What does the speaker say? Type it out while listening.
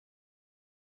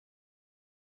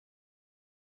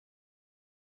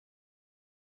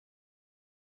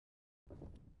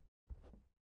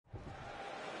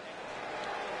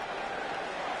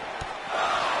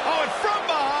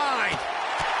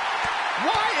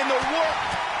in the world?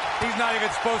 He's not even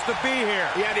supposed to be here.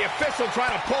 Yeah, the official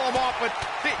trying to pull him off, but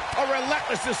a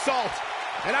relentless assault.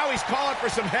 And now he's calling for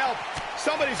some help.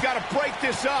 Somebody's got to break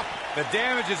this up. The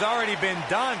damage has already been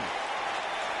done.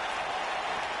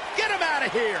 Get him out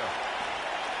of here.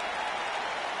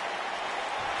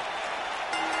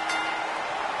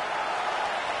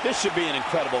 This should be an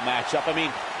incredible matchup. I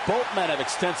mean, both men have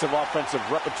extensive offensive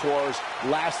repertoires,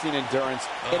 lasting endurance,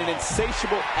 and an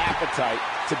insatiable appetite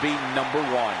to be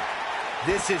 #1.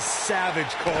 This is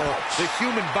savage, Cole. The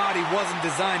human body wasn't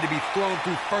designed to be thrown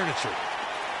through furniture.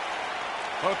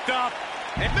 Hooked up.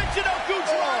 And Michinoku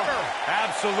driver.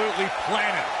 Absolutely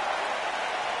planted.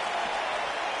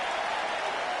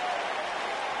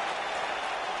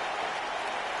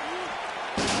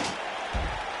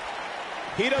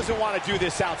 He doesn't want to do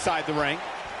this outside the ring.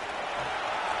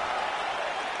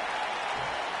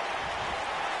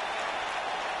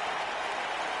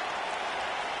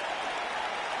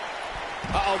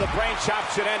 Uh-oh, the brain chop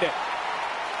should end it.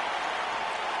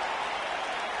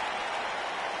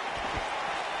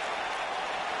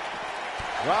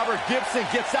 Robert Gibson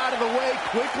gets out of the way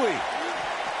quickly.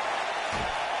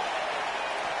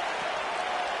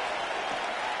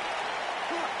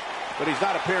 But he's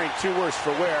not appearing too worse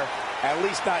for wear, at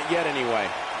least not yet anyway.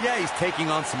 Yeah, he's taking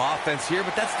on some offense here,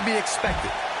 but that's to be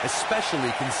expected,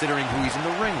 especially considering who he's in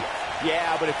the ring with.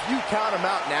 Yeah, but if you count him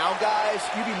out now, guys,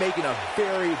 you'd be making a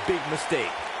very big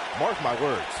mistake. Mark my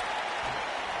words.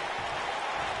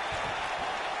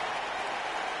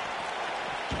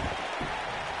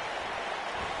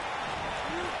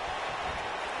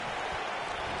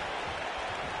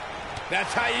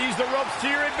 That's how you use the ropes to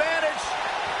your advantage.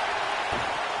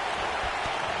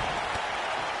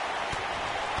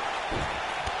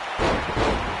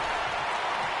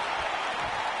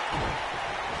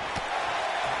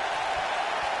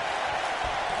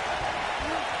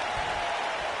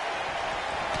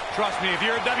 Trust me, if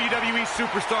you're a WWE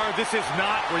superstar, this is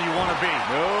not where you want to be.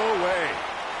 No way.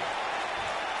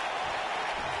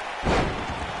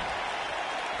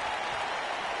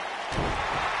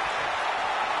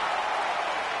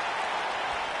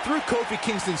 Through Kofi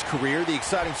Kingston's career, the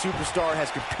exciting superstar has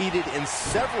competed in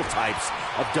several types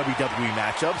of WWE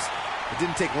matchups. It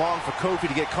didn't take long for Kofi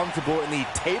to get comfortable in the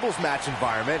tables match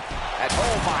environment. And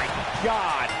oh my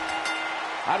God!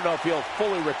 I don't know if he'll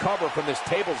fully recover from this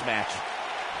tables match.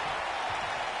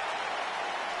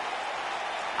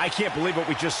 I can't believe what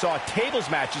we just saw. Tables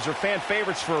matches are fan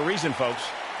favorites for a reason, folks.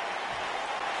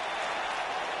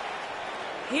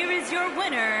 Here is your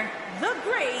winner, the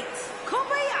Great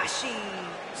Kobayashi.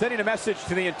 Sending a message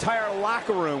to the entire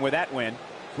locker room with that win.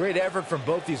 Great effort from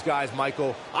both these guys,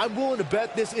 Michael. I'm willing to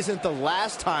bet this isn't the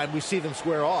last time we see them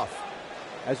square off.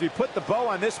 As we put the bow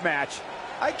on this match,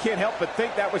 I can't help but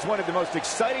think that was one of the most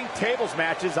exciting tables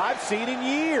matches I've seen in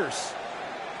years.